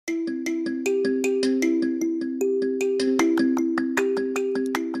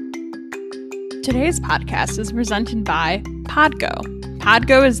Today's podcast is presented by Podgo.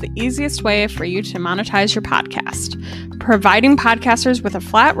 Podgo is the easiest way for you to monetize your podcast, providing podcasters with a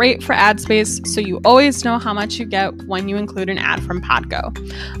flat rate for ad space so you always know how much you get when you include an ad from Podgo.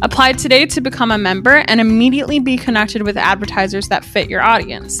 Apply today to become a member and immediately be connected with advertisers that fit your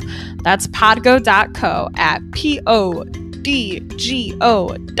audience. That's podgo.co at podgo.co,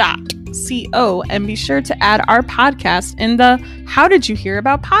 and be sure to add our podcast in the How Did You Hear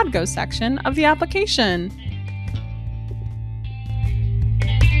About Podgo section of the application.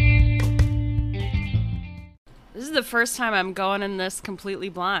 This is the first time I'm going in this completely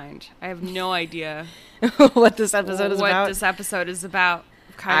blind. I have no idea what this episode is about.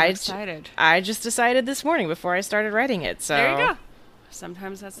 I'm kind of excited. I just decided this morning before I started writing it. So there you go.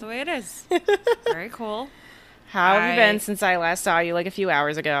 Sometimes that's the way it is. Very cool. How have you been since I last saw you like a few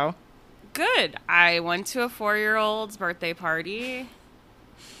hours ago? Good. I went to a 4-year-old's birthday party,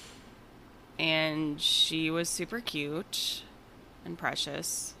 and she was super cute and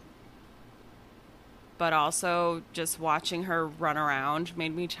precious. But also, just watching her run around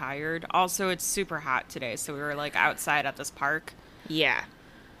made me tired. Also, it's super hot today, so we were like outside at this park. Yeah.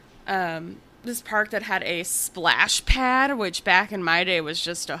 This park that had a splash pad, which back in my day was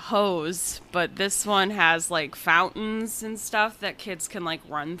just a hose, but this one has like fountains and stuff that kids can like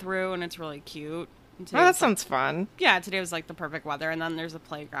run through, and it's really cute. Oh, that sounds fun. Yeah, today was like the perfect weather, and then there's a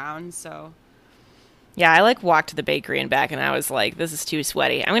playground, so. Yeah, I like walked to the bakery and back, and I was like, this is too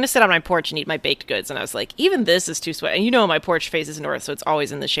sweaty. I'm going to sit on my porch and eat my baked goods, and I was like, even this is too sweaty. And you know my porch faces north, so it's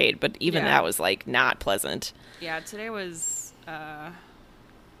always in the shade, but even that was like not pleasant. Yeah, today was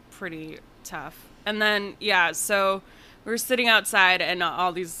pretty tough. And then, so we were sitting outside and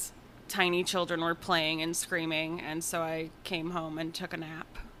all these tiny children were playing and screaming, and so I came home and took a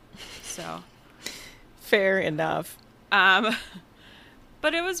nap. So fair enough. But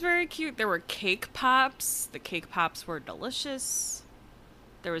it was very cute. There were cake pops. The cake pops were delicious.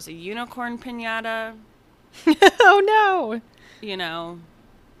 There was a unicorn piñata. Oh no. You know.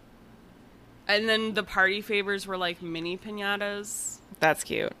 And then the party favors were like mini piñatas. That's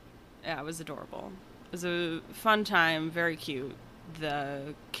cute. Yeah, it was adorable. It was a fun time, very cute.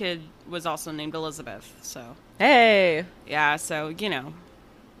 The kid was also named Elizabeth, so. Hey! Yeah, so, you know,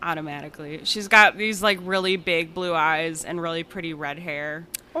 automatically. She's got these, like, really big blue eyes and really pretty red hair.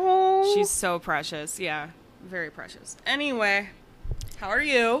 Oh. She's so precious. Yeah, very precious. Anyway, how are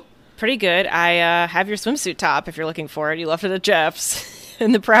you? Pretty good. I have your swimsuit top if you're looking for it. You left it at Jeff's.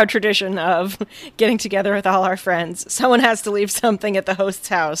 In the proud tradition of getting together with all our friends, someone has to leave something at the host's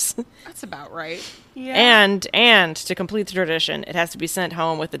house. That's about right. Yeah. And to complete the tradition, it has to be sent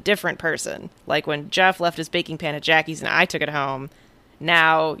home with a different person. Like when Jeff left his baking pan at Jackie's and I took it home.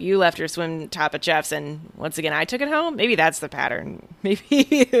 Now you left your swim top at Jeff's and once again I took it home. Maybe that's the pattern.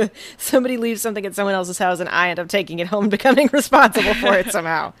 Maybe somebody leaves something at someone else's house and I end up taking it home and becoming responsible for it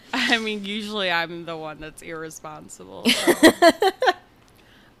somehow. I mean, usually I'm the one that's irresponsible. So.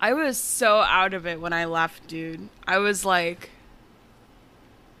 I was so out of it when I left, dude. I was like,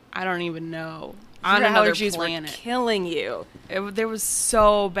 I don't even know. On another planet. Were killing you. They was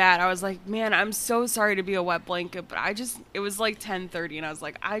so bad. I was like, man, I'm so sorry to be a wet blanket, but it was like 10:30, and I was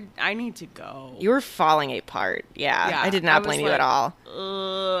like, I need to go. You were falling apart. Yeah, I did not blame you at all.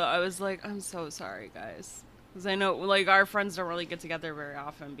 I was like, I'm so sorry, guys. Because I know, like, our friends don't really get together very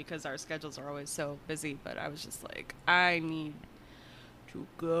often because our schedules are always so busy, but I was just like, I need to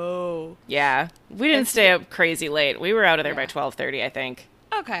go. Yeah, we didn't stay up crazy late. We were out of there by 12:30, I think.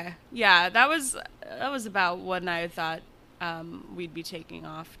 Okay, yeah, that was about when I thought we'd be taking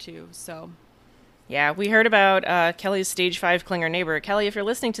off too. So, yeah, we heard about Kelly's stage 5 clinger neighbor. Kelly, if you're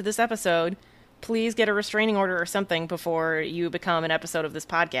listening to this episode, please get a restraining order or something before you become an episode of this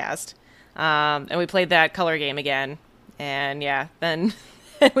podcast. And we played that color game again, and yeah, then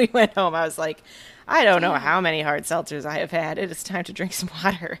we went home. I was like, I don't know how many hard seltzers I have had. It is time to drink some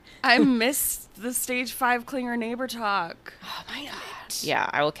water. I missed the stage 5 clinger neighbor talk. Oh my god. Yeah,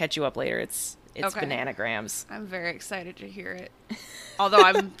 I will catch you up later. It's okay. Bananagrams. I'm very excited to hear it. Although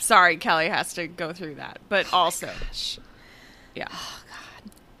I'm sorry Kelly has to go through that. But also. Gosh. Yeah. Oh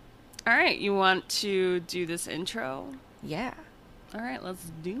god. All right, you want to do this intro? Yeah. All right,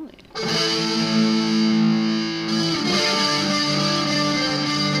 let's do it.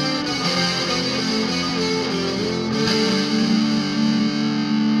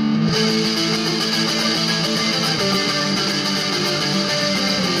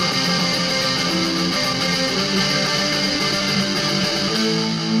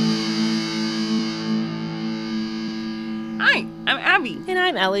 And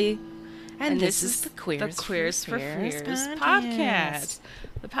I'm Ellie. And this is the Queers for Fears podcast.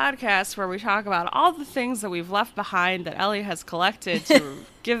 The podcast where we talk about all the things that we've left behind that Ellie has collected to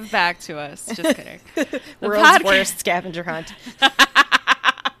give back to us. Just kidding. World's worst scavenger hunt.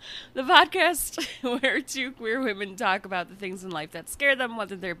 The podcast where two queer women talk about the things in life that scare them,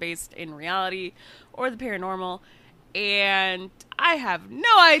 whether they're based in reality or the paranormal. And I have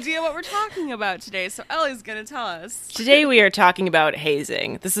no idea what we're talking about today, so Ellie's going to tell us. Today we are talking about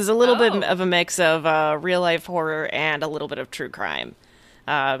hazing. This is a little bit of a mix of real-life horror and a little bit of true crime.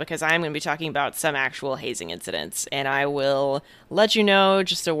 Because I'm going to be talking about some actual hazing incidents, and I will let you know,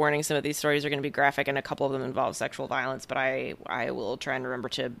 just a warning, some of these stories are going to be graphic, and a couple of them involve sexual violence, but I will try and remember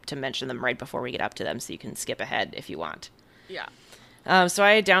to mention them right before we get up to them, so you can skip ahead if you want. Yeah. So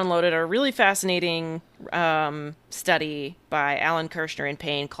I downloaded a really fascinating study by Alan Kirshner and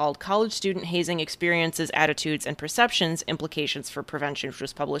Payne called College Student Hazing Experiences, Attitudes, and Perceptions, Implications for Prevention, which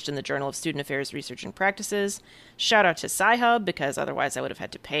was published in the Journal of Student Affairs Research and Practices. Shout out to Sci-Hub, because otherwise I would have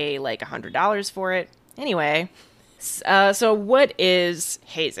had to pay like $100 for it. Anyway, so what is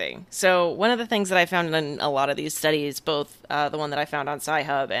hazing? So one of the things that I found in a lot of these studies, both the one that I found on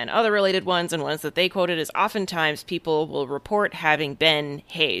Sci-Hub and other related ones and ones that they quoted, is oftentimes people will report having been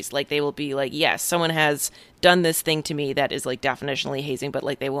hazed. Like they will be like, yes, someone has done this thing to me that is like definitionally hazing, but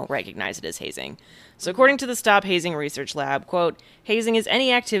like they won't recognize it as hazing. So according to the Stop Hazing Research Lab, quote, hazing is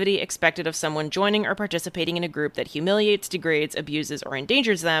any activity expected of someone joining or participating in a group that humiliates, degrades, abuses, or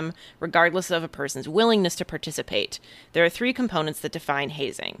endangers them, regardless of a person's willingness to participate. There are three components that define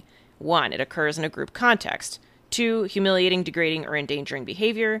hazing. 1, it occurs in a group context. 2, humiliating, degrading, or endangering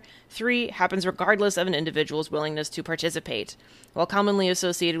behavior. 3, happens regardless of an individual's willingness to participate. While commonly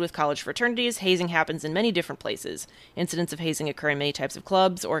associated with college fraternities, hazing happens in many different places. Incidents of hazing occur in many types of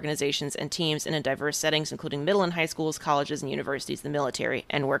clubs, organizations, and teams, and in diverse settings, including middle and high schools, colleges, and universities, the military,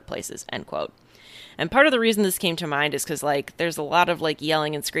 and workplaces, end quote. And part of the reason this came to mind is because, like, there's a lot of, like,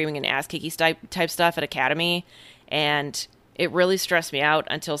 yelling and screaming and ass-kicking type stuff at Academy, and it really stressed me out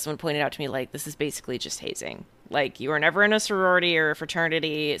until someone pointed out to me, like, this is basically just hazing. Like, you were never in a sorority or a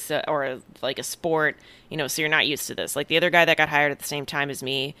fraternity or, like, a sport, you know, so you're not used to this. Like, the other guy that got hired at the same time as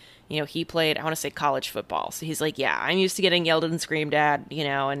me, you know, he played, I want to say, college football. So he's like, yeah, I'm used to getting yelled at and screamed at, you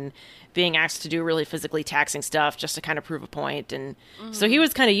know, and being asked to do really physically taxing stuff just to kind of prove a point. And so he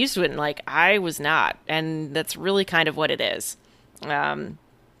was kind of used to it, and, like, I was not. And that's really kind of what it is. And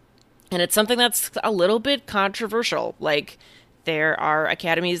it's something that's a little bit controversial. Like, there are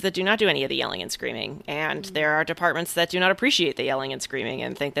academies that do not do any of the yelling and screaming, and there are departments that do not appreciate the yelling and screaming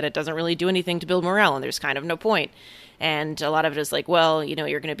and think that it doesn't really do anything to build morale, and there's kind of no point. And a lot of it is like, well, you know,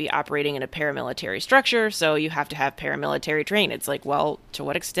 you're going to be operating in a paramilitary structure, so you have to have paramilitary training. It's like, well, to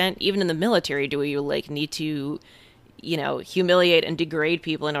what extent, even in the military, do you, like, need to, you know, humiliate and degrade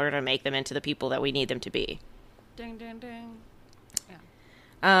people in order to make them into the people that we need them to be? Ding, ding, ding.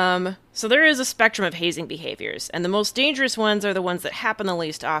 So there is a spectrum of hazing behaviors, and the most dangerous ones are the ones that happen the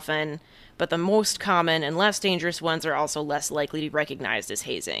least often, but the most common and less dangerous ones are also less likely to be recognized as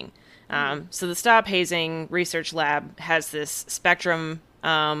hazing. So the Stop Hazing Research Lab has this spectrum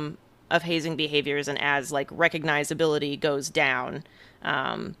of hazing behaviors, and as, like, recognizability goes down,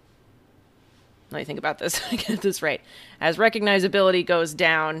 let me think about this. I get this right. As recognizability goes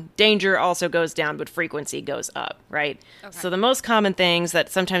down, danger also goes down, but frequency goes up, right? Okay. So the most common things that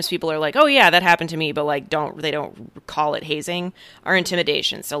sometimes people are like, oh yeah, that happened to me, but, like, they don't call it hazing, are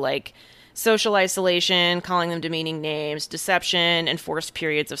intimidation. So, like, social isolation, calling them demeaning names, deception, enforced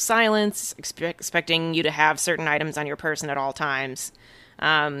periods of silence, expecting you to have certain items on your person at all times.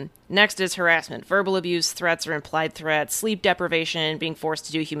 Next is harassment, verbal abuse, threats or implied threats, sleep deprivation, being forced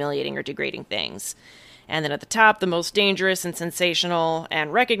to do humiliating or degrading things. And then at the top, the most dangerous and sensational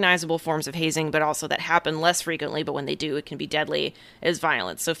and recognizable forms of hazing, but also that happen less frequently, but when they do, it can be deadly, is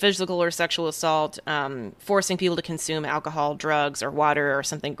violence. So physical or sexual assault, forcing people to consume alcohol, drugs, or water, or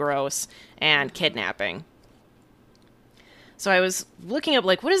something gross, and kidnapping. So I was looking up,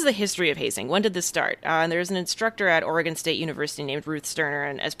 like, what is the history of hazing? When did this start? And there's an instructor at Oregon State University named Ruth Sterner,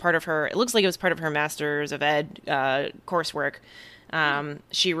 and as part of her, it looks like it was part of her Master's of Ed coursework,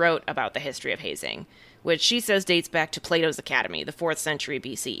 she wrote about the history of hazing, which she says dates back to Plato's Academy, the 4th century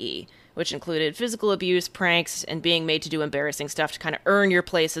BCE, which included physical abuse, pranks, and being made to do embarrassing stuff to kind of earn your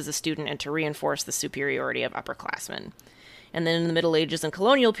place as a student and to reinforce the superiority of upperclassmen. And then in the Middle Ages and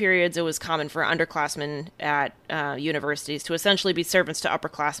colonial periods, it was common for underclassmen at universities to essentially be servants to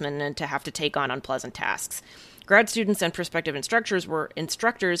upperclassmen and to have to take on unpleasant tasks. Grad students and prospective instructors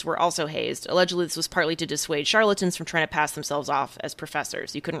were also hazed. Allegedly, this was partly to dissuade charlatans from trying to pass themselves off as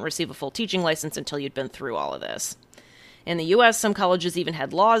professors. You couldn't receive a full teaching license until you'd been through all of this. In the U.S., some colleges even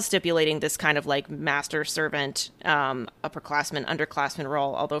had laws stipulating this kind of like master-servant, upperclassman, underclassman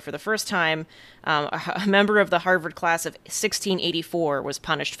role, although for the first time, a member of the Harvard class of 1684 was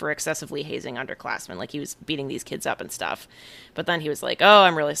punished for excessively hazing underclassmen, like he was beating these kids up and stuff. But then he was like, oh,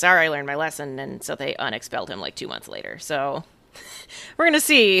 I'm really sorry, I learned my lesson, and so they unexpelled him like 2 months later. So we're going to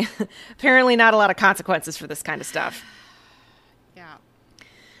see. Apparently not a lot of consequences for this kind of stuff. Yeah.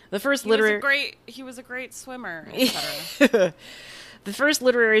 The first he was a great swimmer, etc. The first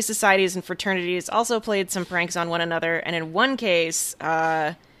literary societies and fraternities also played some pranks on one another, and in one case,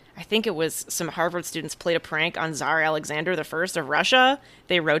 I think it was some Harvard students played a prank on Tsar Alexander I of Russia.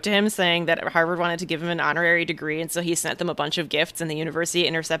 They wrote to him saying that Harvard wanted to give him an honorary degree, and so he sent them a bunch of gifts, and the university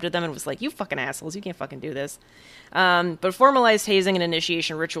intercepted them and was like, you fucking assholes, you can't fucking do this. But formalized hazing and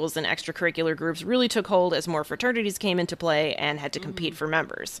initiation rituals and extracurricular groups really took hold as more fraternities came into play and had to compete for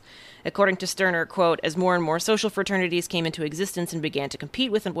members. According to Sterner, quote, as more and more social fraternities came into existence and began to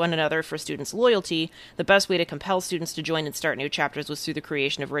compete with one another for students' loyalty, the best way to compel students to join and start new chapters was through the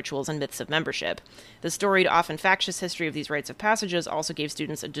creation of rituals and myths of membership. The storied, often factious history of these rites of passages also gave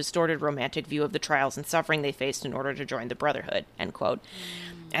students a distorted romantic view of the trials and suffering they faced in order to join the brotherhood, end quote.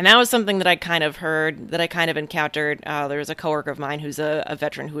 And that was something that I kind of heard, that I kind of encountered. There was a coworker of mine who's a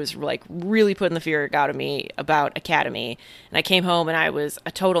veteran who was like really putting the fear out of me about academy. And I came home and I was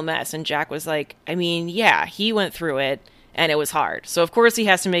a total mess. And Jack was like, I mean, yeah, he went through it and it was hard. So of course he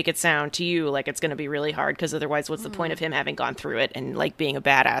has to make it sound to you like it's going to be really hard, because otherwise what's the point of him having gone through it and like being a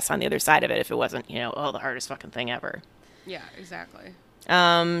badass on the other side of it if it wasn't, the hardest fucking thing ever. Yeah, exactly.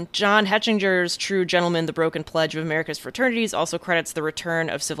 John Hetchinger's True Gentleman, The Broken Pledge of America's Fraternities also credits the return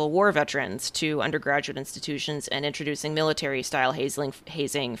of Civil War veterans to undergraduate institutions and introducing military-style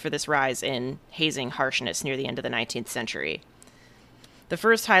hazing for this rise in hazing harshness near the end of the 19th century. The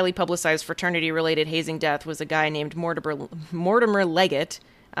first highly publicized fraternity-related hazing death was a guy named Mortimer Leggett,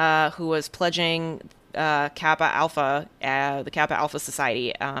 who was pledging Kappa Alpha, the Kappa Alpha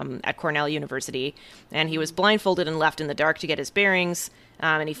Society at Cornell University, and he was blindfolded and left in the dark to get his bearings,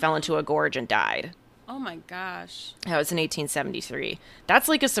 and he fell into a gorge and died. Oh my gosh. That was in 1873. That's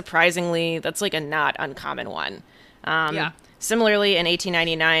like a not uncommon one. Yeah. Similarly, in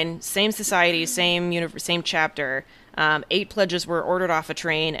 1899, same society, same chapter, 8 pledges were ordered off a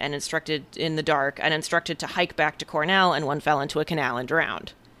train and instructed to hike back to Cornell, and one fell into a canal and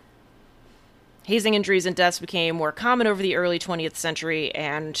drowned. Hazing injuries and deaths became more common over the early 20th century,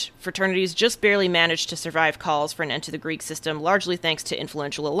 and fraternities just barely managed to survive calls for an end to the Greek system, largely thanks to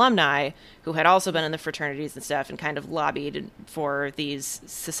influential alumni who had also been in the fraternities and stuff and kind of lobbied for these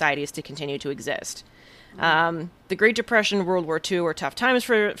societies to continue to exist. The Great Depression and World War II were tough times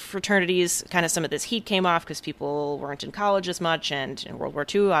for fraternities. Kind of some of this heat came off because people weren't in college as much, and in World War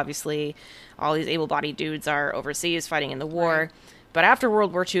II, obviously, all these able-bodied dudes are overseas fighting in the war. Right. But after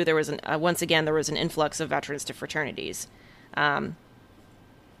World War II, there was an influx of veterans to fraternities.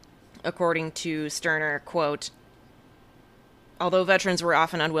 According to Sterner, quote, although veterans were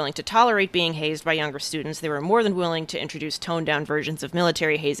often unwilling to tolerate being hazed by younger students, they were more than willing to introduce toned-down versions of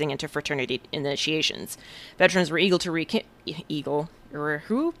military hazing into fraternity initiations. Veterans were eager to rekindle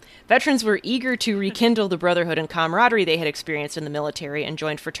the brotherhood and camaraderie they had experienced in the military and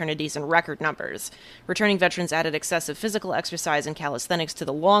joined fraternities in record numbers. Returning veterans added excessive physical exercise and calisthenics to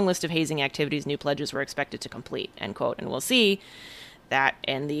the long list of hazing activities new pledges were expected to complete, end quote. And we'll see that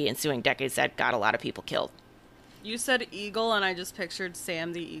in the ensuing decades that got a lot of people killed. You said eagle, and I just pictured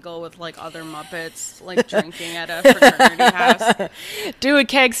Sam the Eagle with, like, other Muppets, like, drinking at a fraternity house. Do a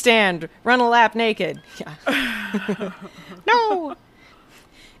keg stand. Run a lap naked. Yeah. No!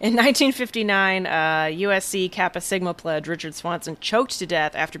 In 1959, USC Kappa Sigma pledge Richard Swanson choked to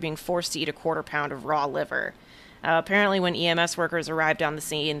death after being forced to eat a quarter-pound of raw liver. Apparently, when EMS workers arrived on the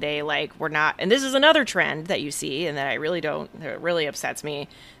scene, they, were not... And this is another trend that you see, and that that really upsets me.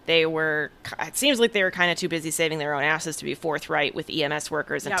 It seems like they were kind of too busy saving their own asses to be forthright with EMS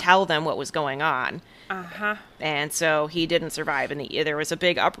workers and tell them what was going on. Uh-huh. And so he didn't survive, and there was a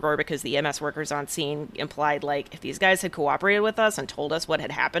big uproar because the EMS workers on scene implied, if these guys had cooperated with us and told us what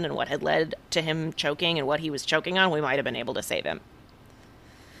had happened and what had led to him choking and what he was choking on, we might have been able to save him.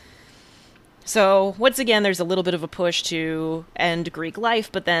 So, once again, there's a little bit of a push to end Greek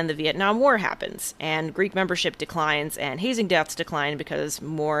life, but then the Vietnam War happens, and Greek membership declines, and hazing deaths decline because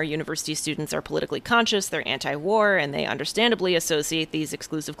more university students are politically conscious, they're anti-war, and they understandably associate these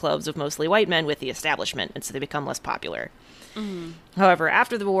exclusive clubs of mostly white men with the establishment, and so they become less popular. Mm-hmm. However,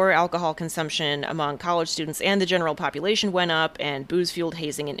 after the war, alcohol consumption among college students and the general population went up, and booze-fueled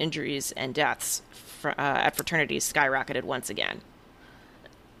hazing and injuries and deaths at fraternities skyrocketed once again.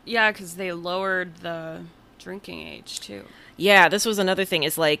 Yeah, because they lowered the drinking age, too. Yeah, this was another thing,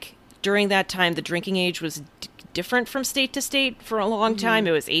 is like, during that time, the drinking age was different from state to state for a long time.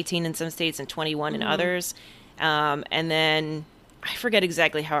 It was 18 in some states and 21 in others. And then I forget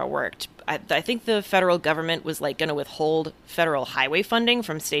exactly how it worked. I think the federal government was like going to withhold federal highway funding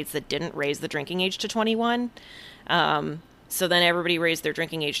from states that didn't raise the drinking age to 21. So then everybody raised their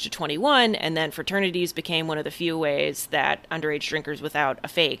drinking age to 21, and then fraternities became one of the few ways that underage drinkers without a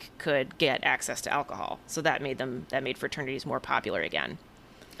fake could get access to alcohol. So that made fraternities more popular again.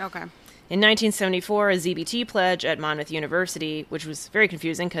 Okay. In 1974, a ZBT pledge at Monmouth University, which was very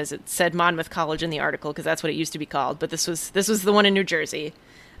confusing because it said Monmouth College in the article because that's what it used to be called, but this was the one in New Jersey.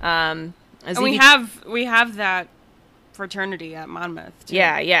 And we have that fraternity at Monmouth, too.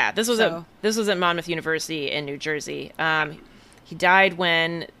 Yeah. This was at Monmouth University in New Jersey. He died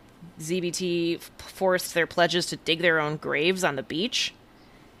when ZBT forced their pledges to dig their own graves on the beach,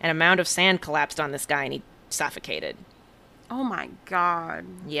 and a mound of sand collapsed on this guy and he suffocated. Oh my God.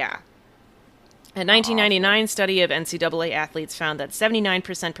 Yeah. A 1999 study of NCAA athletes found that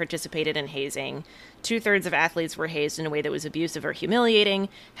 79% participated in hazing. 2/3 of athletes were hazed in a way that was abusive or humiliating.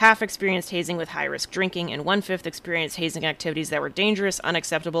 Half experienced hazing with high-risk drinking, and 1/5 experienced hazing activities that were dangerous,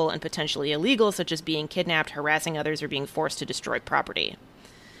 unacceptable, and potentially illegal, such as being kidnapped, harassing others, or being forced to destroy property.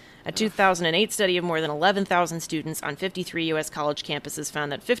 A 2008 study of more than 11,000 students on 53 U.S. college campuses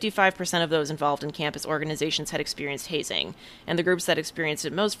found that 55% of those involved in campus organizations had experienced hazing, and the groups that experienced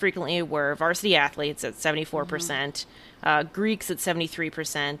it most frequently were varsity athletes at 74%, Greeks at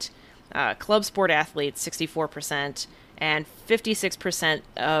 73%, club sport athletes 64%, and 56%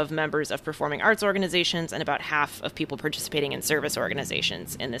 of members of performing arts organizations, and about half of people participating in service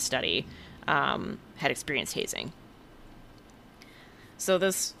organizations in this study had experienced hazing. So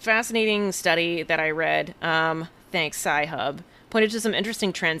this fascinating study that I read, thanks Sci-Hub, pointed to some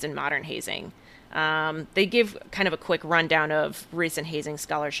interesting trends in modern hazing. They give kind of a quick rundown of recent hazing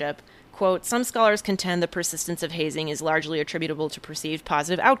scholarship. Quote, some scholars contend the persistence of hazing is largely attributable to perceived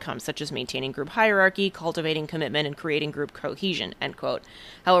positive outcomes, such as maintaining group hierarchy, cultivating commitment, and creating group cohesion, end quote.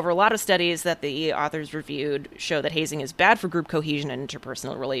 However, a lot of studies that the authors reviewed show that hazing is bad for group cohesion and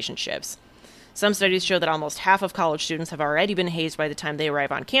interpersonal relationships. Some studies show that almost half of college students have already been hazed by the time they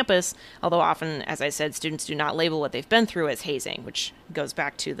arrive on campus, although often, as I said, students do not label what they've been through as hazing, which goes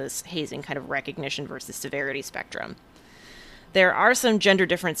back to this hazing kind of recognition versus severity spectrum. There are some gender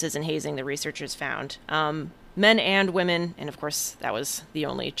differences in hazing, the researchers found. Men and women, and of course that was the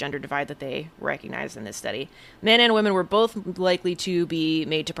only gender divide that they recognized in this study, men and women were both likely to be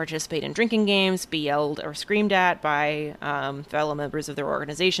made to participate in drinking games, be yelled or screamed at by fellow members of their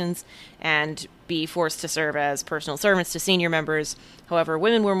organizations, and be forced to serve as personal servants to senior members. However,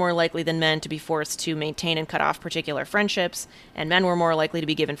 women were more likely than men to be forced to maintain and cut off particular friendships, and men were more likely to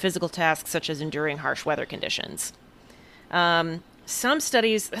be given physical tasks such as enduring harsh weather conditions. Some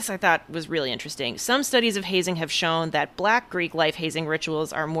studies, this I thought was really interesting, some studies of hazing have shown that Black Greek life hazing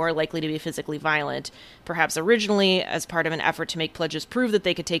rituals are more likely to be physically violent, perhaps originally as part of an effort to make pledges prove that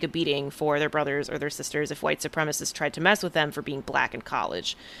they could take a beating for their brothers or their sisters if white supremacists tried to mess with them for being black in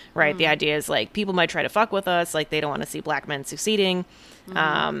college, right? The idea is, like, people might try to fuck with us, like, they don't want to see black men succeeding.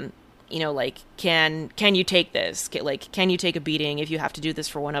 You know, like, can you take this? Like, can you take a beating if you have to do this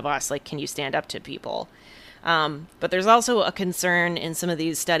for one of us? Like, can you stand up to people? But there's also a concern in some of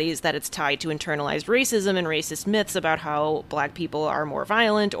these studies that it's tied to internalized racism and racist myths about how black people are more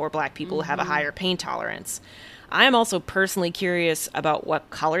violent or black people have a higher pain tolerance. I am also personally curious about what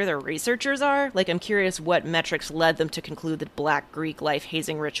color their researchers are. Like, I'm curious what metrics led them to conclude that Black Greek life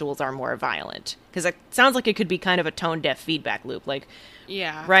hazing rituals are more violent. Because it sounds like it could be kind of a tone-deaf feedback loop. Like,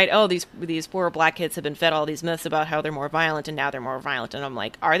 yeah, right, oh, these poor black kids have been fed all these myths about how they're more violent, and now they're more violent. And I'm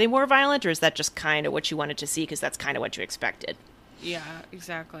like, are they more violent, or is that just kind of what you wanted to see because that's kind of what you expected? Yeah,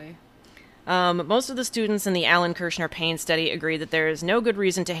 exactly. Most of the students in the Alan Kirshner Payne study agree that there is no good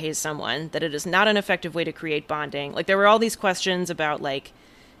reason to haze someone, that it is not an effective way to create bonding. Like, there were all these questions about, like,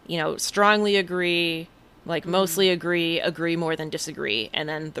 you know, strongly agree, like, mostly agree more than disagree, and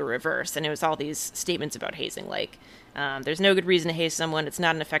then the reverse. And it was all these statements about hazing, like, there's no good reason to haze someone, it's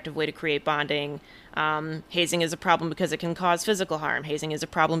not an effective way to create bonding. Hazing is a problem because it can cause physical harm. Hazing is a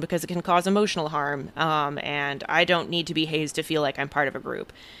problem because it can cause emotional harm. And I don't need to be hazed to feel like I'm part of a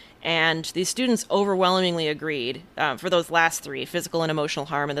group. And these students overwhelmingly agreed, for those last three, physical and emotional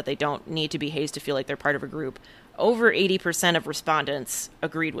harm, and that they don't need to be hazed to feel like they're part of a group. Over 80% of respondents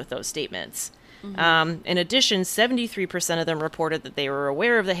agreed with those statements. In addition, 73% of them reported that they were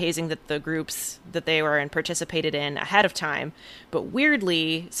aware of the hazing that the groups that they were in participated in ahead of time. But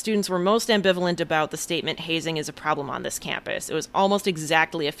weirdly, students were most ambivalent about the statement hazing is a problem on this campus. It was almost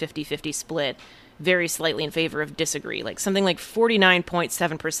exactly a 50-50 split very slightly in favor of disagree. Like something like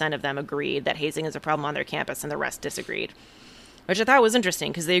 49.7% of them agreed that hazing is a problem on their campus, and the rest disagreed. Which I thought was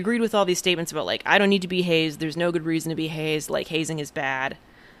interesting, because they agreed with all these statements about, like, I don't need to be hazed, there's no good reason to be hazed, like, hazing is bad.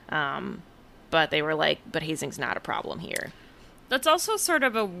 But they were like, but hazing's not a problem here. That's also sort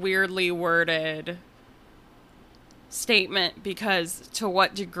of a weirdly worded statement, because to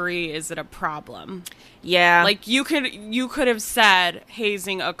what degree is it a problem? Yeah. Like, you could have said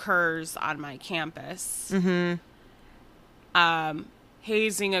hazing occurs on my campus. Mm-hmm.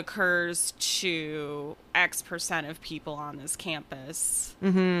 Hazing occurs to X% of people on this campus,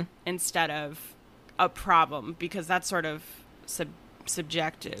 instead of a problem, because that's sort of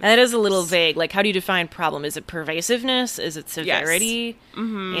subjective. That is a little vague. Like, how do you define problem? Is it pervasiveness? Is it severity? Yes.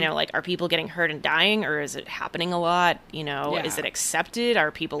 Mm-hmm. You know, like, are people getting hurt and dying, or is it happening a lot? You know, Is it accepted?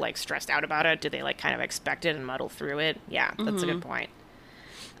 Are people, like, stressed out about it? Do they, like, kind of expect it and muddle through it? Yeah, that's a good point.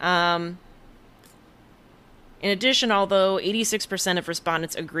 In addition, although 86% of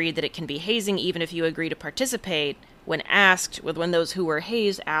respondents agreed that it can be hazing even if you agree to participate, when those who were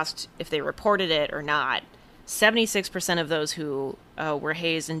hazed asked if they reported it or not, 76% of those who were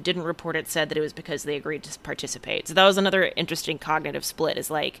hazed and didn't report it said that it was because they agreed to participate. So that was another interesting cognitive split, is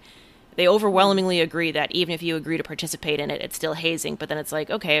like, they overwhelmingly agree that even if you agree to participate in it, it's still hazing. But then it's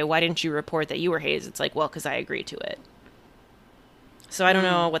like, okay, why didn't you report that you were hazed? It's like, well, because I agreed to it. So I don't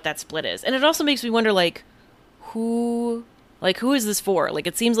know what that split is. And it also makes me wonder, like, who is this for? Like,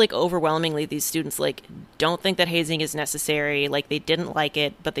 it seems like overwhelmingly these students, like, don't think that hazing is necessary. Like, they didn't like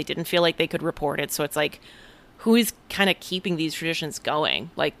it, but they didn't feel like they could report it. So it's like, who is kind of keeping these traditions going?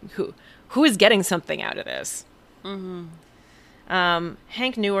 Like, who is getting something out of this? Mm-hmm.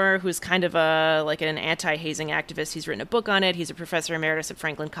 Hank Newer, who's kind of an anti-hazing activist, he's written a book on it. He's a professor emeritus at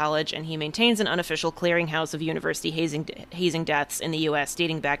Franklin College, and he maintains an unofficial clearinghouse of university hazing deaths in the U.S.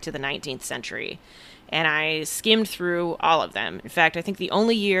 dating back to the 19th century. And I skimmed through all of them. In fact, I think the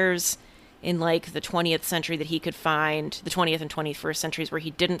only years in, like, the 20th century that he could find, the 20th and 21st centuries, where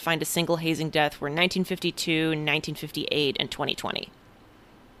he didn't find a single hazing death were 1952, 1958, and 2020.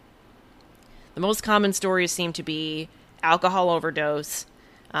 The most common stories seem to be alcohol overdose,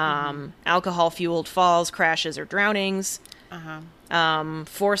 alcohol-fueled falls, crashes, or drownings,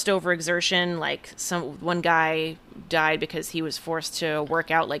 forced overexertion. Like, one guy died because he was forced to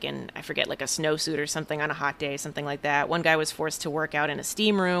work out, like, in, I forget, like a snowsuit or something on a hot day, something like that. One guy was forced to work out in a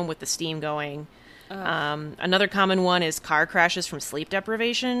steam room with the steam going. Another common one is car crashes from sleep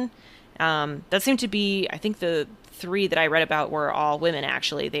deprivation. That seemed to be, I think the 3 that I read about were all women,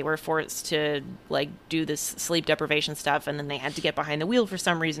 actually. They were forced to, like, do this sleep deprivation stuff, and then they had to get behind the wheel for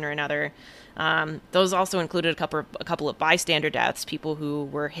some reason or another. Those also included a couple of bystander deaths, people who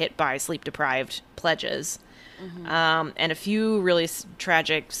were hit by sleep-deprived pledges, and a few really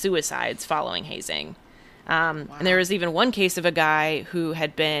tragic suicides following hazing. Wow. And there was even one case of a guy who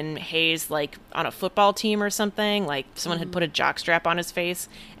had been hazed, like, on a football team or something. Like, someone had put a jockstrap on his face,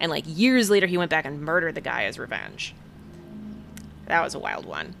 and, like, years later he went back and murdered the guy as revenge. That was a wild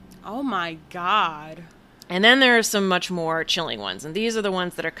one. Oh my God. And then there are some much more chilling ones, and these are the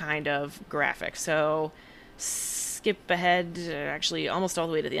ones that are kind of graphic. So skip ahead, actually, almost all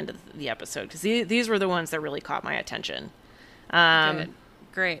the way to the end of the episode, because these were the ones that really caught my attention. Good.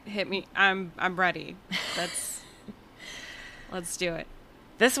 Great. Hit me. I'm ready. Let's do it.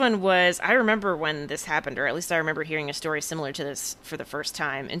 This one was, I remember when this happened, or at least I remember hearing a story similar to this for the first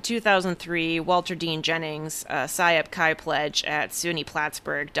time. In 2003, Walter Dean Jennings, a Psi Ep Chi pledge at SUNY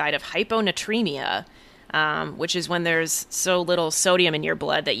Plattsburgh, died of hyponatremia, which is when there's so little sodium in your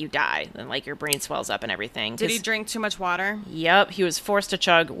blood that you die, and, like, your brain swells up and everything. Did he drink too much water? Yep, he was forced to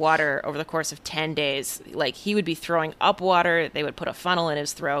chug water over the course of 10 days. Like, he would be throwing up water, they would put a funnel in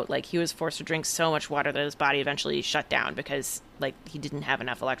his throat. Like, he was forced to drink so much water that his body eventually shut down because, like, he didn't have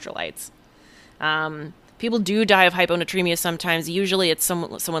enough electrolytes. People do die of hyponatremia sometimes. Usually it's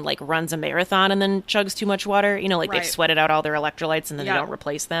someone like runs a marathon and then chugs too much water. You know, like, They've sweated out all their electrolytes and then they don't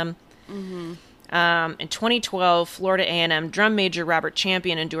replace them. Mm-hmm. In 2012, Florida A&M drum major Robert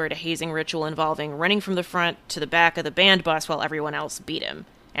Champion endured a hazing ritual involving running from the front to the back of the band bus while everyone else beat him.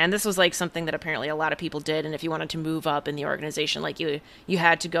 And this was, like, something that apparently a lot of people did, and if you wanted to move up in the organization, like, you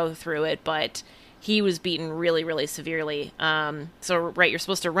had to go through it, but he was beaten really, really severely. You're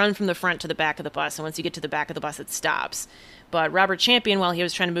supposed to run from the front to the back of the bus, and once you get to the back of the bus, it stops. But Robert Champion, while he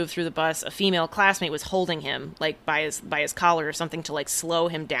was trying to move through the bus, a female classmate was holding him, like, by his collar or something to, like, slow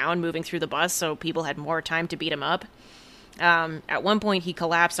him down moving through the bus so people had more time to beat him up. At one point, he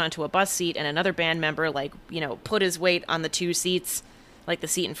collapsed onto a bus seat, and another band member, like, you know, put his weight on the 2 seats, like the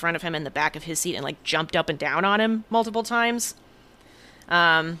seat in front of him and the back of his seat, and, like, jumped up and down on him multiple times.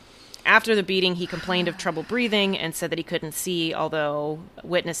 After the beating, he complained of trouble breathing and said that he couldn't see, although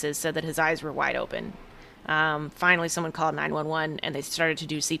witnesses said that his eyes were wide open. Finally, someone called 911, and they started to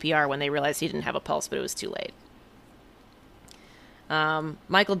do CPR when they realized he didn't have a pulse, but it was too late.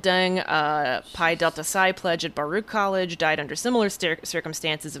 Michael Deng, Pi Delta Psi pledge at Baruch College, died under similar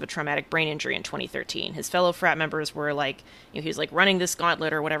circumstances of a traumatic brain injury in 2013. His fellow frat members were like, he was like running this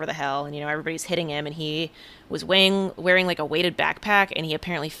gauntlet or whatever the hell, and everybody's hitting him, and he was wearing like a weighted backpack, and he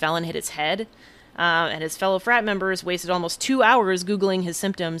apparently fell and hit his head. And his fellow frat members wasted almost 2 hours Googling his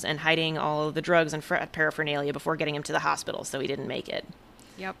symptoms and hiding all of the drugs and frat paraphernalia before getting him to the hospital, so he didn't make it.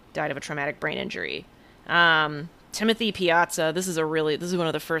 Yep. Died of a traumatic brain injury. Timothy Piazza, this is one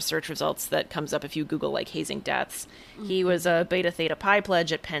of the first search results that comes up if you Google, like, hazing deaths. Mm-hmm. He was a Beta Theta Pi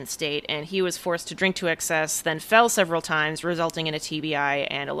pledge at Penn State, and he was forced to drink to excess, then fell several times, resulting in a TBI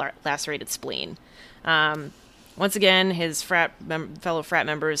and a lacerated spleen. Once again, his fellow frat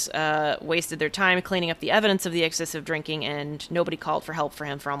members wasted their time cleaning up the evidence of the excessive drinking, and nobody called for help for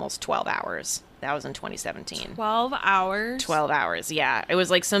him for almost 12 hours. That was in 2017. 12 hours? 12 hours, yeah. It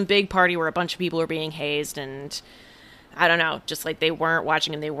was like some big party where a bunch of people were being hazed, and I don't know, just like they weren't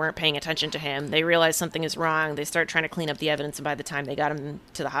watching him, they weren't paying attention to him. They realized something is wrong. They start trying to clean up the evidence, and by the time they got him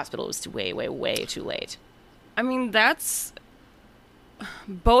to the hospital, it was way, way, way too late. I mean,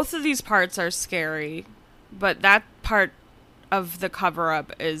 both of these parts are scary, but that part of the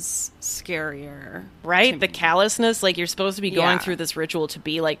cover-up is scarier. Right? The callousness, like, you're supposed to be going through this ritual to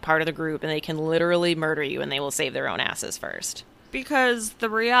be, like, part of the group, and they can literally murder you, and they will save their own asses first. Because the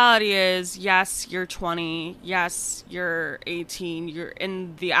reality is, yes, you're 20, yes, you're 18, you're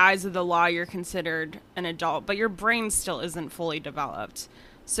in the eyes of the law, you're considered an adult, but your brain still isn't fully developed.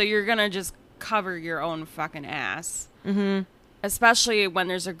 So you're gonna just cover your own fucking ass. Mm-hmm. Especially when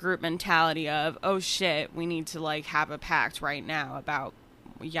there's a group mentality of, oh shit, we need to, like, have a pact right now about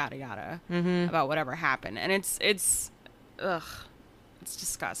yada yada, about whatever happened. And it's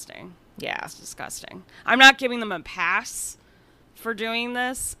disgusting. Yeah. It's disgusting. I'm not giving them a pass for doing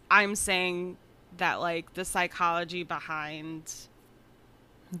this. I'm saying that, like, the psychology behind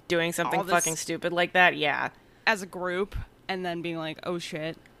doing something fucking stupid like that, yeah. As a group, and then being like, oh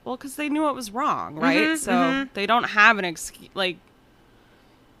shit. Well, because they knew it was wrong, right? So they don't have an excuse. Like,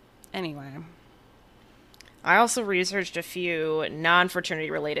 anyway. I also researched a few non-fraternity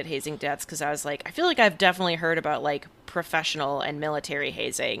related hazing deaths because I was like, I feel like I've definitely heard about, like, professional and military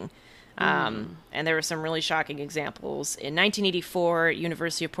hazing. And there were some really shocking examples. In 1984,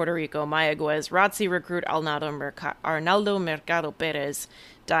 University of Puerto Rico, Mayaguez, ROTC recruit Arnaldo Mercado Perez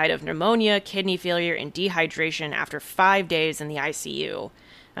died of pneumonia, kidney failure, and dehydration after 5 days in the ICU.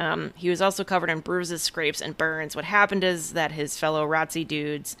 He was also covered in bruises, scrapes, and burns. What happened is that his fellow ROTC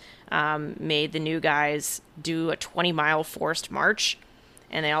dudes made the new guys do a 20-mile forced march,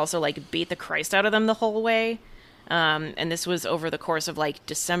 and they also, like, beat the Christ out of them the whole way. And this was over the course of, like,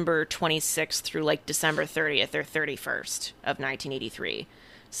 December 26th through, like, December 30th or 31st of 1983.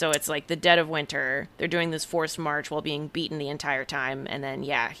 So it's, like, the dead of winter. They're doing this forced march while being beaten the entire time. And then,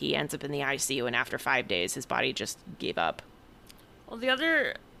 yeah, he ends up in the ICU, and after 5 days, his body just gave up. Well,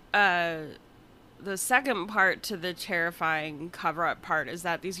 the second part to the terrifying cover-up part is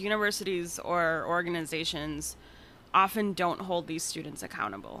that these universities or organizations often don't hold these students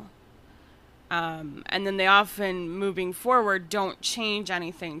accountable. And then they often, moving forward, don't change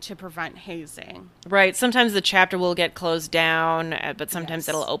anything to prevent hazing. Right. Sometimes the chapter will get closed down, but sometimes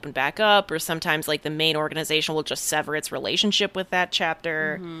it'll open back up, or sometimes, like, the main organization will just sever its relationship with that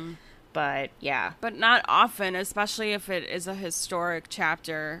chapter. Mm-hmm. But, yeah. But not often, especially if it is a historic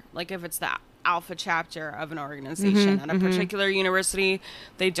chapter, like if it's the alpha chapter of an organization at a particular university,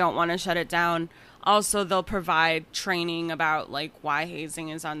 they don't want to shut it down. Also, they'll provide training about, like, why hazing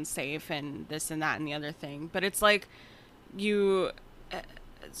is unsafe and this and that and the other thing. But it's like in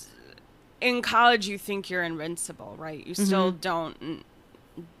college, you think you're invincible, right? You still don't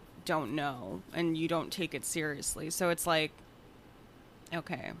know, and you don't take it seriously. So it's like,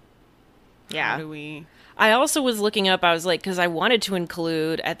 okay. Yeah. How do we... I also was looking up, I was like, because I wanted to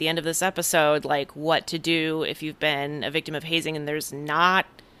include at the end of this episode, like, what to do if you've been a victim of hazing, and there's not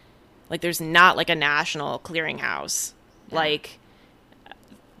like a national clearinghouse. Yeah. Like,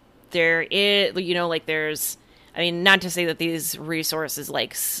 there is, like, there's, I mean, not to say that these resources,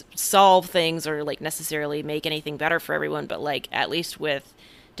 like, solve things or, like, necessarily make anything better for everyone, but, like, at least with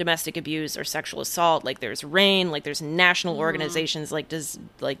domestic abuse or sexual assault, like, there's RAINN, like, there's national organizations, like,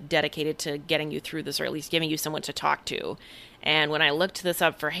 dedicated to getting you through this, or at least giving you someone to talk to. And when I looked this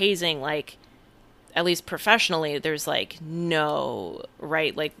up for hazing, like, at least professionally, there's like no,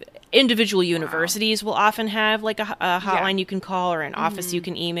 right? Like individual universities will often have like a hotline you can call or an office you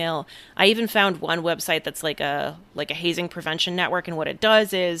can email. I even found one website that's like a hazing prevention network, and what it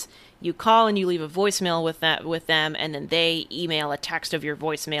does is you call and you leave a voicemail with them, and then they email a text of your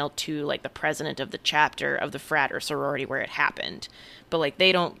voicemail to like the president of the chapter of the frat or sorority where it happened. But like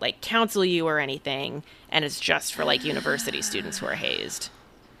they don't like counsel you or anything, and it's just for like university students who are hazed.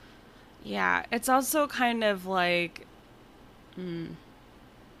 Yeah, it's also kind of like,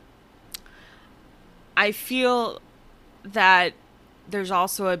 I feel that there's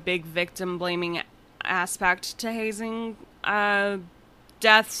also a big victim blaming aspect to hazing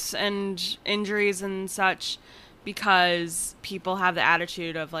deaths and injuries and such, because people have the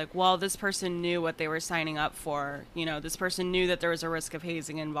attitude of like, well, this person knew what they were signing up for. You know, this person knew that there was a risk of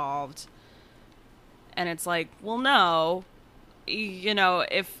hazing involved. And it's like, well, no, you know,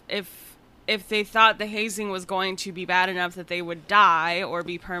 if they thought the hazing was going to be bad enough that they would die or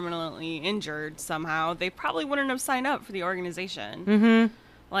be permanently injured somehow, they probably wouldn't have signed up for the organization. Mm-hmm.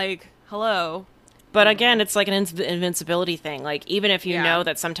 Like, hello. But again, it's like an invincibility thing. Like, even if you know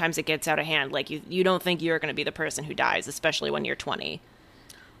that sometimes it gets out of hand, like, you don't think you're going to be the person who dies, especially when you're 20.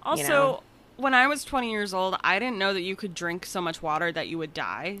 Also, you know? When I was 20 years old, I didn't know that you could drink so much water that you would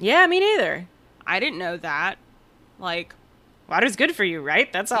die. Yeah, me neither. I didn't know that. Like, water's good for you,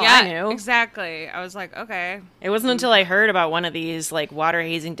 right? That's all yeah, I knew. Exactly. I was like, okay. It wasn't until I heard about one of these, like, water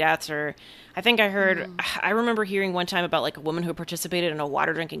hazing deaths, or I think I heard, I remember hearing one time about, like, a woman who participated in a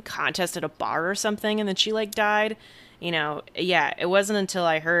water drinking contest at a bar or something, and then she, like, died. You know, yeah, it wasn't until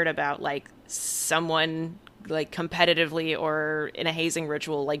I heard about, like, someone, like, competitively or in a hazing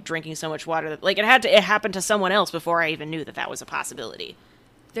ritual, like, drinking so much water that, like, it happened to someone else before I even knew that that was a possibility.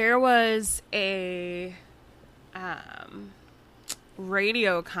 There was a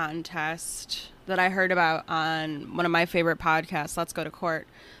radio contest that I heard about on one of my favorite podcasts, Let's Go to Court.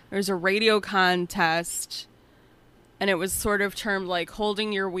 There's a radio contest, and it was sort of termed like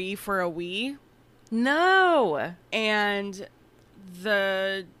holding your wee for a wee. No. And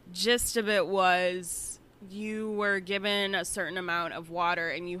the gist of it was you were given a certain amount of water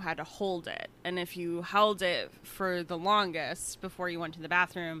and you had to hold it. And if you held it for the longest before you went to the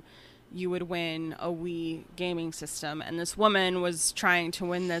bathroom, you would win a Wii gaming system. And this woman was trying to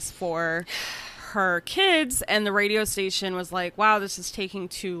win this for her kids, and the radio station was like, wow, this is taking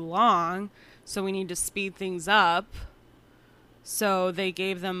too long, so we need to speed things up. So they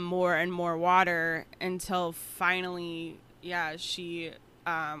gave them more and more water until finally, she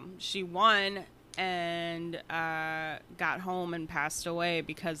won and got home and passed away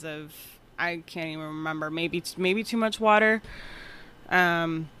because of, I can't even remember, maybe too much water.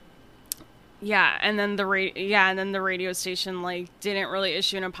 Yeah, and then the radio station like didn't really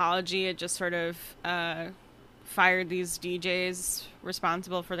issue an apology. It just sort of fired these DJs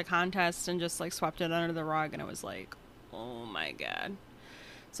responsible for the contest and just like swept it under the rug, and it was like, oh my god.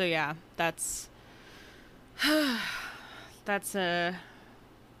 So yeah, that's a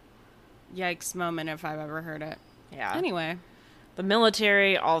yikes moment if I've ever heard it. Yeah. Anyway. The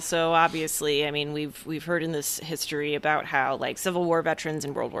military also, obviously, I mean, we've heard in this history about how, like, Civil War veterans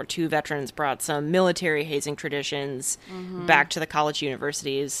and World War II veterans brought some military hazing traditions back to the college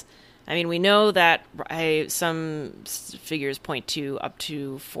universities. I mean, we know that some figures point to up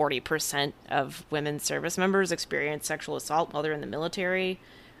to 40% of women service members experience sexual assault while they're in the military.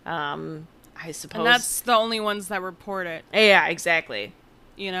 I suppose. And that's the only ones that report it. Yeah, exactly.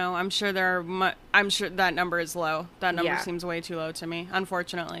 You know, I'm sure I'm sure that number is low. That number seems way too low to me,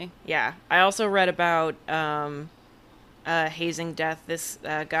 unfortunately. Yeah. I also read about hazing death. This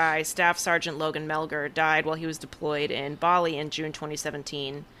guy, Staff Sergeant Logan Melger, died while he was deployed in Bali in June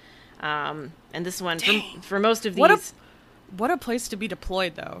 2017. And this one, for most of these... What a place to be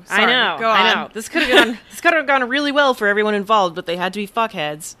deployed, though. Sorry, I know. This could have gone really well for everyone involved, but they had to be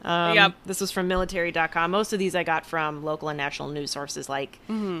fuckheads. Yep. This was from military.com. Most of these I got from local and national news sources like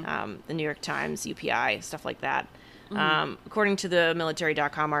the New York Times, UPI, stuff like that. According to the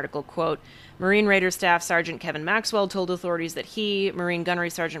military.com article, quote, Marine Raider Staff Sergeant Kevin Maxwell told authorities that he, Marine Gunnery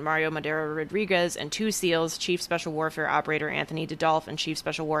Sergeant Mario Madero Rodriguez, and 2 SEALs, Chief Special Warfare Operator Anthony DeDolph and Chief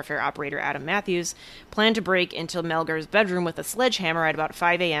Special Warfare Operator Adam Matthews, planned to break into Melger's bedroom with a sledgehammer at about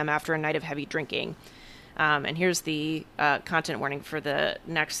 5 a.m. after a night of heavy drinking. And here's the content warning for the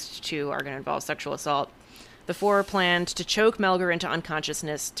next 2 are going to involve sexual assault. The 4 planned to choke Melger into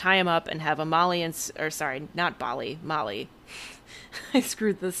unconsciousness, tie him up, and have a Molly Molly. I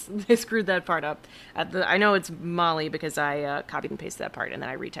screwed that part up. I know it's Molly because I copied and pasted that part, and then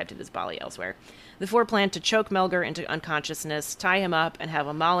I retyped it as Bali elsewhere. The four planned to choke Melgar into unconsciousness, tie him up, and have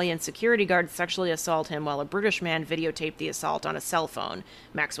a Malian security guard sexually assault him while a British man videotaped the assault on a cell phone,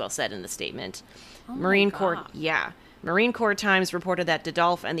 Maxwell said in the statement. Oh Marine my Corps, God. yeah. Marine Corps Times reported that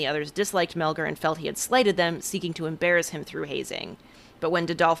Dodolph and the others disliked Melgar and felt he had slighted them, seeking to embarrass him through hazing. But when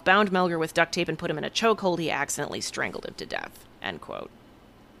Dodolph bound Melgar with duct tape and put him in a chokehold, he accidentally strangled him to death. End quote.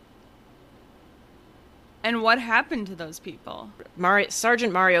 And what happened to those people?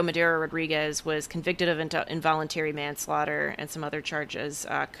 Sergeant Mario Madera Rodriguez was convicted of involuntary manslaughter and some other charges,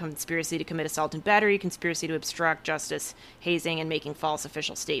 conspiracy to commit assault and battery, conspiracy to obstruct justice, hazing, and making false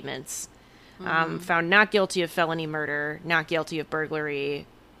official statements. Found not guilty of felony murder, not guilty of burglary,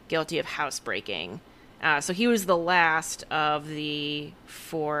 guilty of housebreaking. So he was the last of the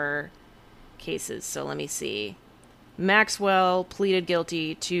 4 cases. So let me see. Maxwell pleaded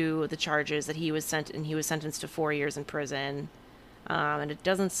guilty to the charges that he was sentenced to 4 years in prison. And it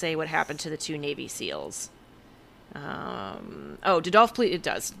doesn't say what happened to the 2 Navy SEALs. Dodolph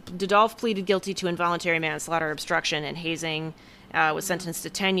pleaded guilty to involuntary manslaughter, obstruction, and hazing. Was sentenced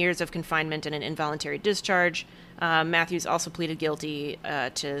to 10 years of confinement and an involuntary discharge. Matthews also pleaded guilty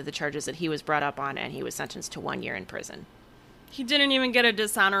to the charges that he was brought up on, and he was sentenced to 1 year in prison. He didn't even get a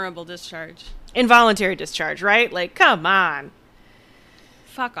dishonorable discharge. Involuntary discharge, right? Like, come on.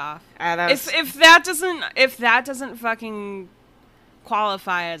 Fuck off. Was... If that doesn't fucking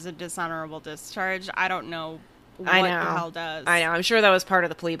qualify as a dishonorable discharge, I don't know what the hell does. I know. I'm sure that was part of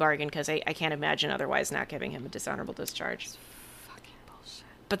the plea bargain because I can't imagine otherwise not giving him a dishonorable discharge.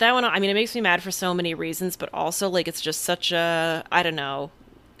 But that one, I mean, it makes me mad for so many reasons, but also, like, it's just such a, I don't know,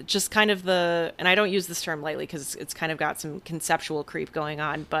 just kind of and I don't use this term lightly because it's kind of got some conceptual creep going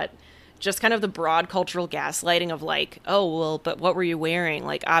on, but just kind of the broad cultural gaslighting of, like, oh, well, but what were you wearing?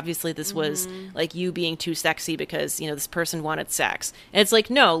 Like, obviously this was, like, you being too sexy because, you know, this person wanted sex. And it's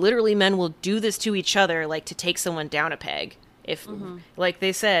like, no, literally men will do this to each other, like, to take someone down a peg. If, like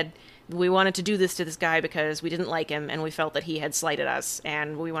they said... We wanted to do this to this guy because we didn't like him and we felt that he had slighted us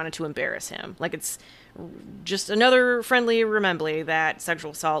and we wanted to embarrass him. Like, it's just another friendly remembry that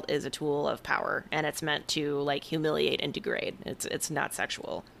sexual assault is a tool of power and it's meant to, like, humiliate and degrade. It's not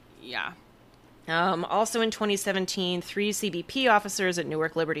sexual. Yeah. Also in 2017, 3 CBP officers at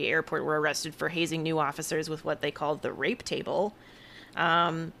Newark Liberty Airport were arrested for hazing new officers with what they called the rape table.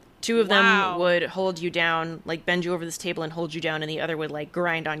 2 of them would hold you down, like, bend you over this table and hold you down, and the other would, like,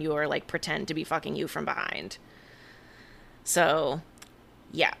 grind on you or, like, pretend to be fucking you from behind. So,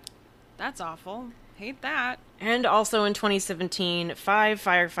 yeah. That's awful. Hate that. And also in 2017, 5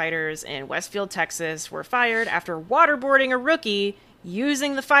 firefighters in Westfield, Texas were fired after waterboarding a rookie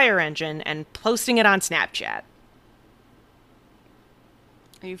using the fire engine and posting it on Snapchat.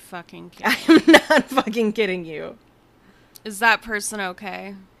 Are you fucking kidding? I'm not fucking kidding you. Is that person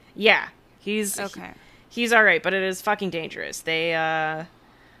okay? Yeah, he's okay. He's all right, but it is fucking dangerous. They,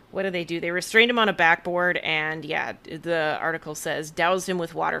 what did they do? They restrained him on a backboard, and yeah, the article says doused him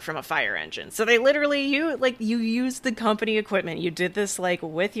with water from a fire engine. So they literally, you used the company equipment. You did this, like,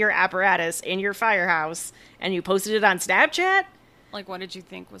 with your apparatus in your firehouse, and you posted it on Snapchat? Like, what did you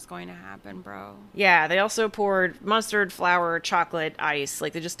think was going to happen, bro? Yeah, they also poured mustard, flour, chocolate, ice.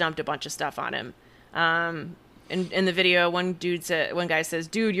 Like, they just dumped a bunch of stuff on him. In the video, one guy says,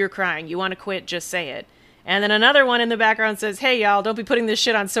 "Dude, you're crying. You want to quit? Just say it." And then another one in the background says, "Hey, y'all, don't be putting this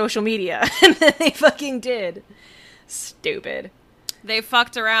shit on social media." And then they fucking did. Stupid. They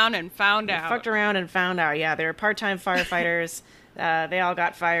fucked around and found out. Yeah, they're part-time firefighters. They all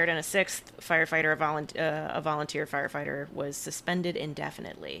got fired, and a 6th firefighter, a volunteer firefighter, was suspended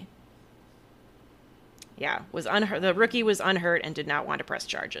indefinitely. Yeah, was unhurt. The rookie was unhurt and did not want to press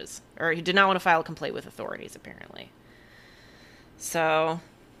charges. Or he did not want to file a complaint with authorities, apparently. So,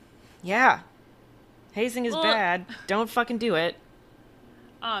 yeah. Hazing is bad. Don't fucking do it.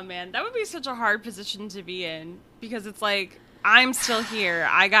 Oh, man. That would be such a hard position to be in. Because it's like, I'm still here.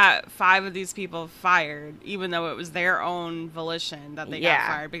 I got 5 of these people fired, even though it was their own volition that they got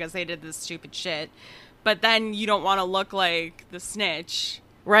fired because they did this stupid shit. But then you don't want to look like the snitch.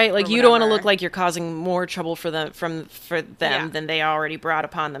 Right, like, you don't want to look like you're causing more trouble for them than they already brought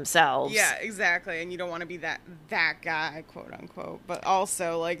upon themselves. Yeah, exactly. And you don't want to be that guy, quote unquote. But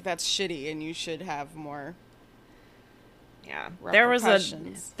also, like, that's shitty, and you should have more. Yeah, there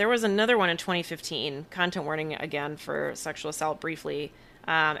was another one in 2015. Content warning again for sexual assault. Briefly,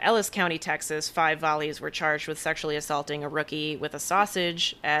 Ellis County, Texas. 5 volleys were charged with sexually assaulting a rookie with a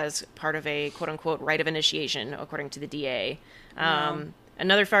sausage as part of a quote unquote rite of initiation, according to the DA.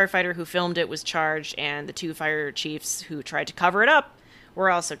 Another firefighter who filmed it was charged, and the 2 fire chiefs who tried to cover it up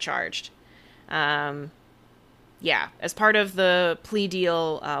were also charged. Yeah, as part of the plea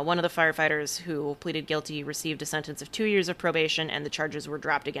deal, one of the firefighters who pleaded guilty received a sentence of 2 years of probation, and the charges were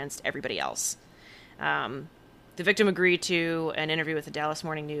dropped against everybody else. The victim agreed to an interview with the Dallas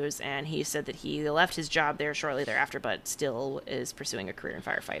Morning News, and he said that he left his job there shortly thereafter, but still is pursuing a career in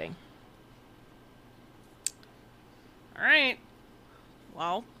firefighting. All right.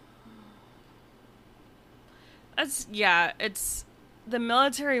 Well, it's the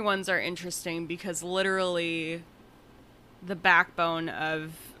military ones are interesting because literally the backbone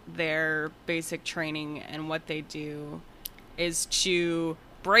of their basic training and what they do is to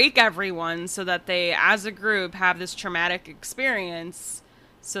break everyone so that they, as a group, have this traumatic experience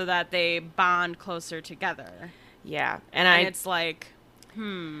so that they bond closer together. Yeah. And it's like,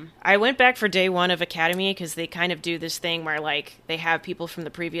 I went back for day one of Academy because they kind of do this thing where, like, they have people from the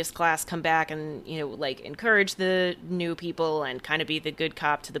previous class come back and, you know, like, encourage the new people and kind of be the good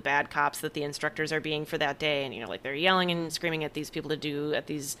cop to the bad cops that the instructors are being for that day. And, you know, like, they're yelling and screaming at these people to do, at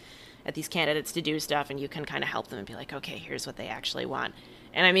these candidates to do stuff, and you can kind of help them and be like, okay, here's what they actually want.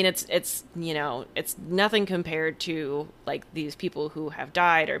 And I mean, it's you know, it's nothing compared to, like, these people who have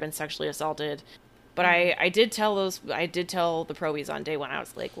died or been sexually assaulted. But I did tell the probies on day one, I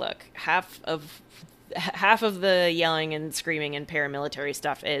was like, look, half of the yelling and screaming and paramilitary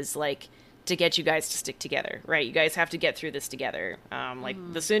stuff is, like, to get you guys to stick together, right? You guys have to get through this together. Like,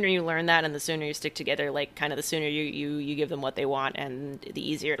 the sooner you learn that and the sooner you stick together, like, kind of the sooner you give them what they want, and the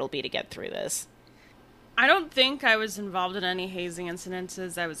easier it'll be to get through this. I don't think I was involved in any hazing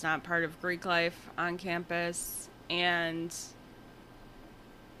incidences. I was not part of Greek life on campus. And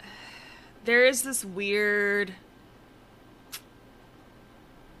there is this weird...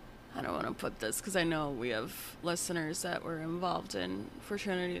 I don't want to put this because I know we have listeners that were involved in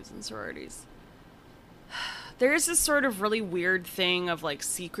fraternities and sororities. There is this sort of really weird thing of, like,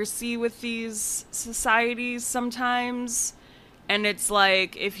 secrecy with these societies sometimes. And it's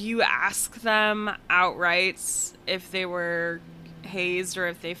like, if you ask them outright if they were hazed or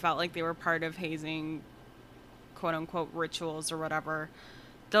if they felt like they were part of hazing, quote-unquote, rituals or whatever,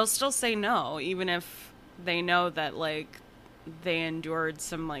 they'll still say no, even if they know that, like, they endured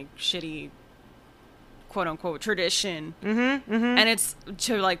some, like, shitty, quote-unquote, tradition. And it's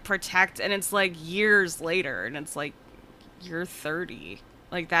to, like, protect, and it's, like, years later, and it's, like, you're 30.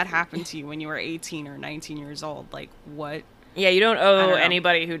 Like, that happened to you when you were 18 or 19 years old. Like, what? Yeah, you don't owe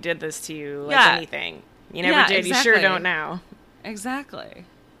anybody who did this to you, like, anything. You never did. Exactly. You sure don't now. Exactly.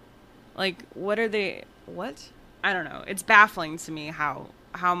 Like, what are they... What? I don't know. It's baffling to me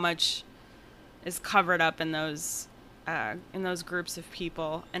how much is covered up in those groups of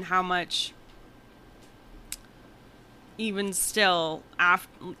people, and how much, even still,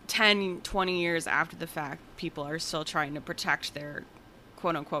 10, 20 years after the fact, people are still trying to protect their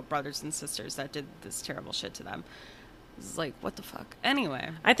quote-unquote brothers and sisters that did this terrible shit to them. It's like, what the fuck? Anyway.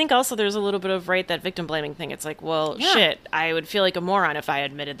 I think also there's a little bit of, right, that victim blaming thing. It's like, well, shit, I would feel like a moron if I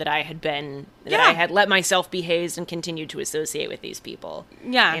admitted that I had let myself be hazed and continued to associate with these people.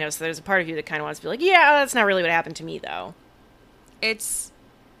 Yeah. You know, so there's a part of you that kind of wants to be like, yeah, that's not really what happened to me, though. It's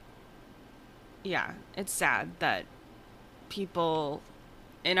sad that people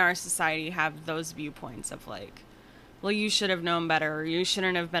in our society have those viewpoints of, like, well, you should have known better, or you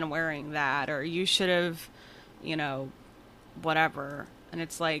shouldn't have been wearing that, or you should have, you know, whatever. And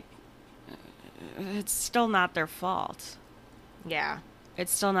it's like, it's still not their fault. Yeah.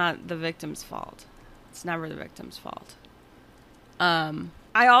 It's still not the victim's fault. It's never the victim's fault.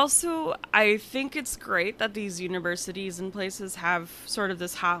 I think it's great that these universities and places have sort of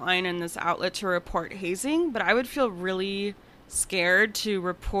this hotline and this outlet to report hazing, but I would feel really scared to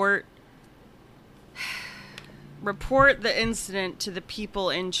report the incident to the people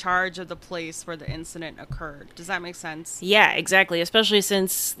in charge of the place where the incident occurred. Does that make sense? Yeah, exactly. Especially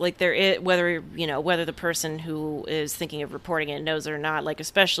since, like, whether the person who is thinking of reporting it knows it or not, like,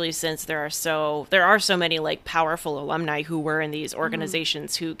 especially since there are so many, like, powerful alumni who were in these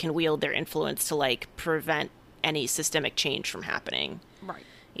organizations who can wield their influence to, like, prevent any systemic change from happening. Right.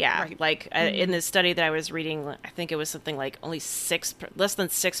 Yeah, right. Like, in this study that I was reading, I think it was something like less than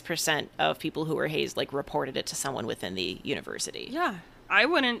 6% of people who were hazed, like, reported it to someone within the university. Yeah. I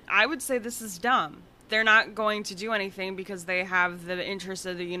would say this is dumb. They're not going to do anything because they have the interest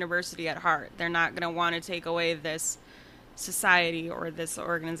of the university at heart. They're not going to want to take away this society or this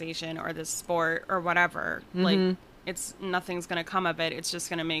organization or this sport or whatever. Like, nothing's going to come of it. It's just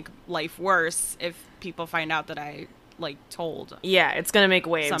going to make life worse if people find out that I, like, told. Yeah, it's going to make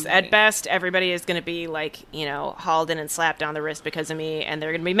waves. Somebody. At best, everybody is going to be, like, you know, hauled in and slapped down the wrist because of me, and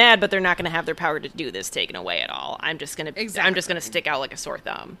they're going to be mad, but they're not going to have their power to do this taken away at all. I'm just going to stick out like a sore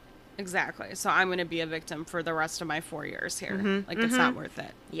thumb. Exactly. So I'm going to be a victim for the rest of my 4 years here. Mm-hmm. It's not worth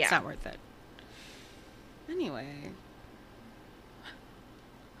it. Yeah. It's not worth it. Anyway.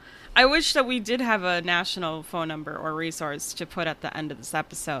 I wish that we did have a national phone number or resource to put at the end of this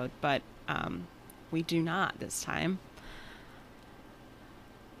episode, but we do not this time.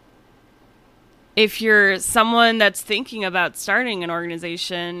 If you're someone that's thinking about starting an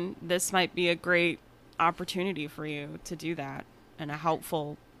organization, this might be a great opportunity for you to do that, and a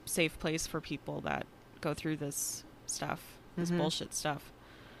helpful, safe place for people that go through this stuff, this bullshit stuff.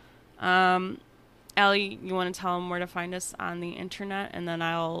 Allie, you want to tell them where to find us on the internet, and then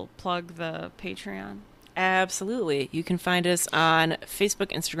I'll plug the Patreon? Absolutely. You can find us on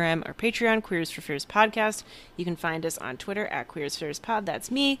Facebook, Instagram, or Patreon, Queers for Fears Podcast. You can find us on Twitter at Queers Fears Pod.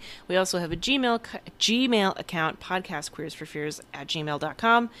 That's me. We also have a Gmail account,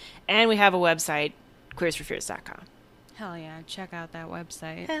 podcastqueersforfears@gmail.com. And we have a website, queersforfears.com. Hell yeah. Check out that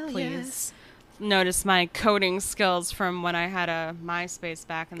website, Hell please. yes. Notice my coding skills from when I had a MySpace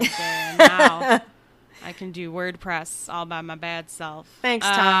back in the day, and now I can do WordPress all by my bad self. Thanks,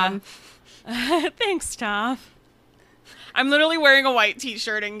 Tom. Thanks, Tom. I'm literally wearing a white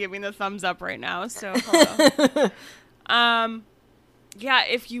t-shirt and giving the thumbs up right now, so hello. Yeah,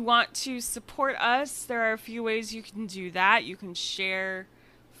 if you want to support us, there are a few ways you can do that. You can share,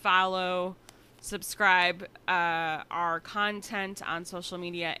 follow, subscribe our content on social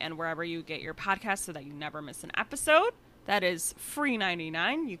media and wherever you get your podcast so that you never miss an episode. That is free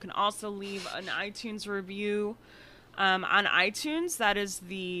 $99. You can also leave an iTunes review on iTunes. That is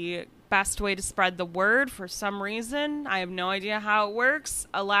the best way to spread the word for some reason. I have no idea how it works.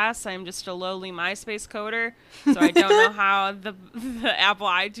 Alas, I'm just a lowly MySpace coder, so I don't know how the Apple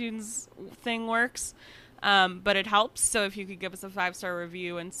iTunes thing works. But it helps. So if you could give us a 5-star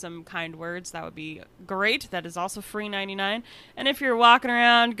review and some kind words, that would be great. That is also free $99. And if you're walking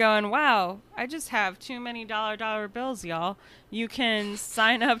around going, wow, I just have too many dollar bills, y'all, you can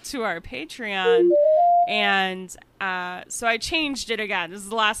sign up to our Patreon. And so I changed it again. This is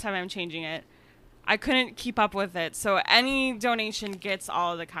the last time I'm changing it. I couldn't keep up with it. So any donation gets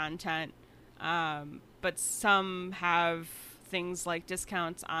all of the content. But some have things like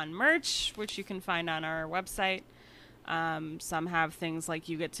discounts on merch, which you can find on our website. Some have things like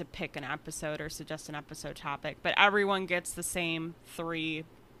you get to pick an episode or suggest an episode topic, but everyone gets the same 3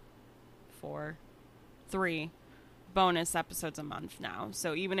 bonus episodes a month now.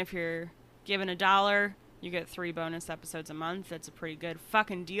 So even if you're given $1, you get 3 bonus episodes a month. That's a pretty good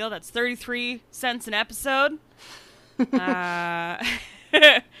fucking deal. That's 33 cents an episode.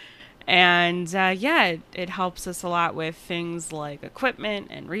 And yeah, it helps us a lot with things like equipment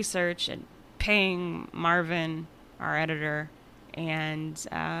and research and paying Marvin, our editor. And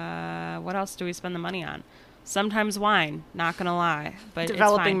what else do we spend the money on? Sometimes wine, not going to lie. But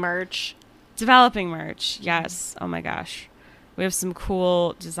Developing merch. Developing merch, yes. Oh my gosh. We have some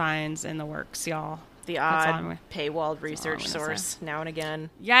cool designs in the works, y'all. The odd paywalled research source now and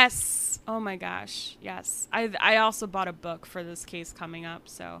again. Yes. Oh my gosh. Yes. I also bought a book for this case coming up,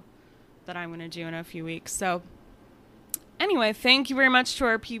 so that I'm going to do in a few weeks. So anyway, thank you very much to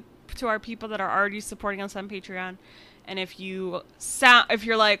our people that are already supporting us on Patreon. And if you're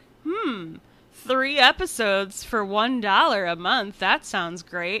like, 3 episodes for $1 a month, that sounds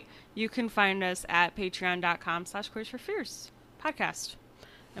great. You can find us at patreon.com/queersforfears podcast.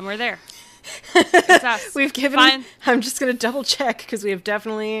 And we're there. It's us. I'm just going to double check because we have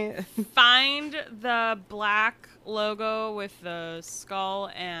definitely find the black logo with the skull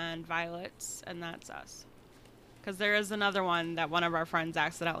and violets, and that's us. Because there is another one that one of our friends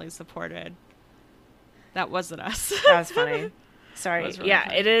accidentally supported. That wasn't us. That was funny. Sorry. Really yeah,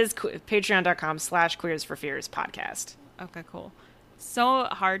 funny. It is patreon.com/queersforfears podcast. Okay, cool. So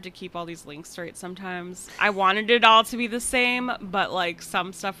hard to keep all these links straight sometimes. I wanted it all to be the same, but like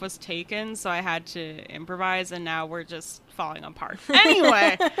some stuff was taken, so I had to improvise, and now we're just falling apart.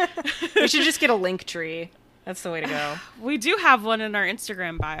 Anyway. We should just get a link tree. That's the way to go. We do have one in our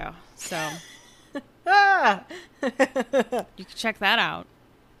Instagram bio, so you can check that out.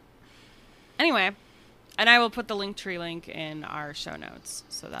 Anyway, and I will put the Linktree link in our show notes,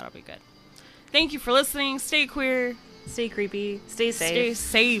 so that'll be good. Thank you for listening. Stay queer. Stay creepy. Stay safe. Stay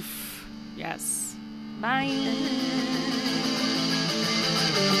safe. Yes. Bye.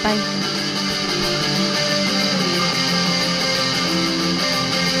 Bye.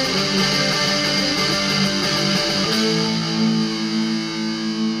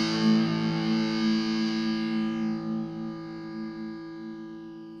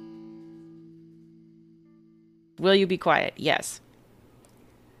 Will you be quiet? Yes.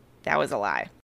 That was a lie.